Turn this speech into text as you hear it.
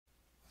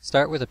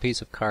Start with a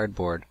piece of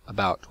cardboard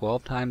about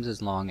 12 times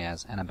as long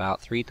as and about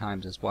 3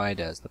 times as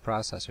wide as the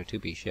processor to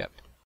be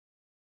shipped.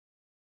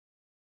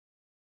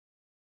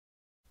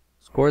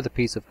 Score the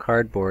piece of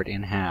cardboard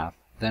in half,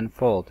 then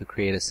fold to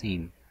create a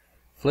seam.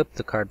 Flip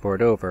the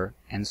cardboard over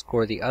and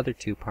score the other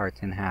two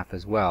parts in half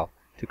as well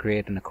to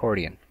create an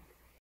accordion.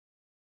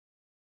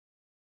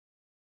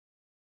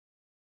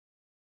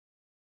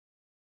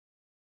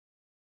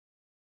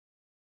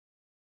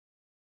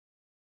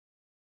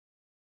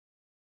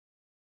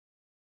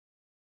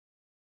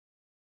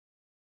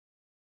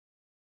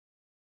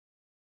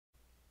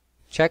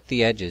 Check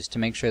the edges to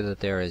make sure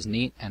that they are as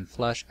neat and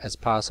flush as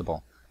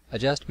possible.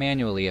 Adjust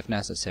manually if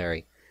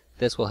necessary.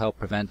 This will help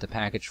prevent the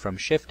package from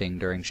shifting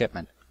during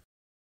shipment.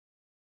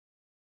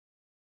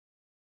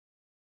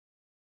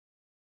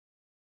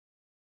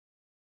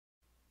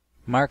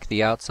 Mark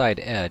the outside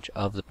edge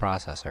of the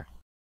processor.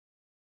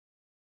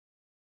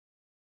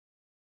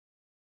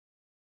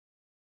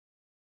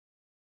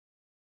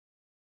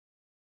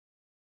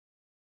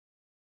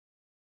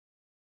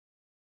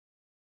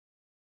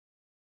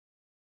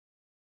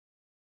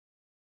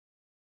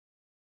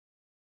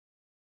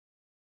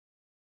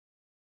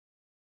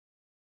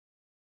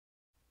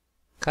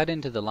 Cut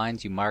into the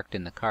lines you marked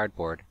in the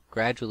cardboard,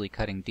 gradually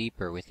cutting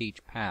deeper with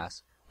each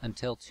pass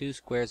until 2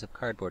 squares of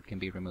cardboard can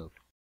be removed.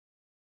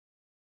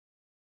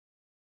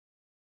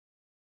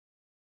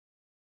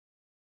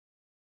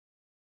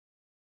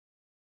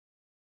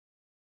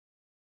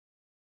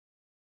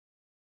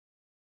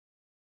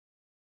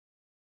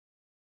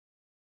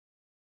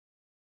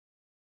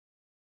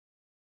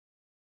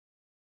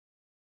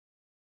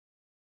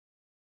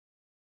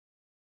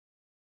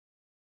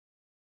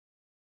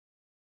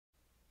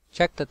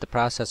 Check that the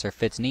processor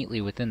fits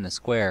neatly within the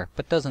square,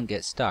 but doesn't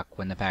get stuck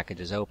when the package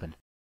is opened.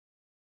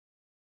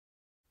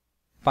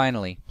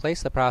 Finally,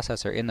 place the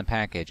processor in the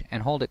package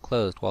and hold it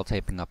closed while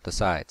taping up the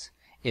sides.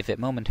 If it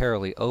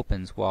momentarily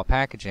opens while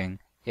packaging,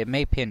 it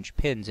may pinch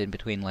pins in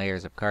between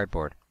layers of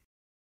cardboard.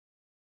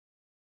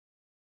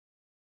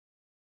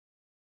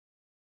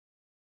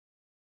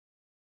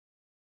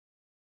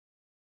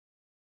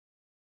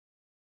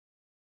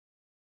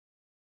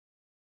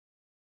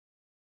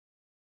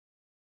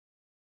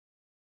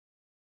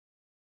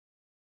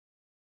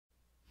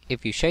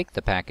 If you shake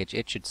the package,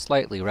 it should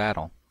slightly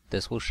rattle.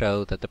 This will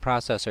show that the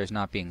processor is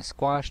not being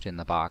squashed in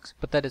the box,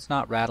 but that it's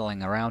not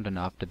rattling around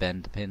enough to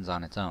bend the pins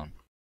on its own.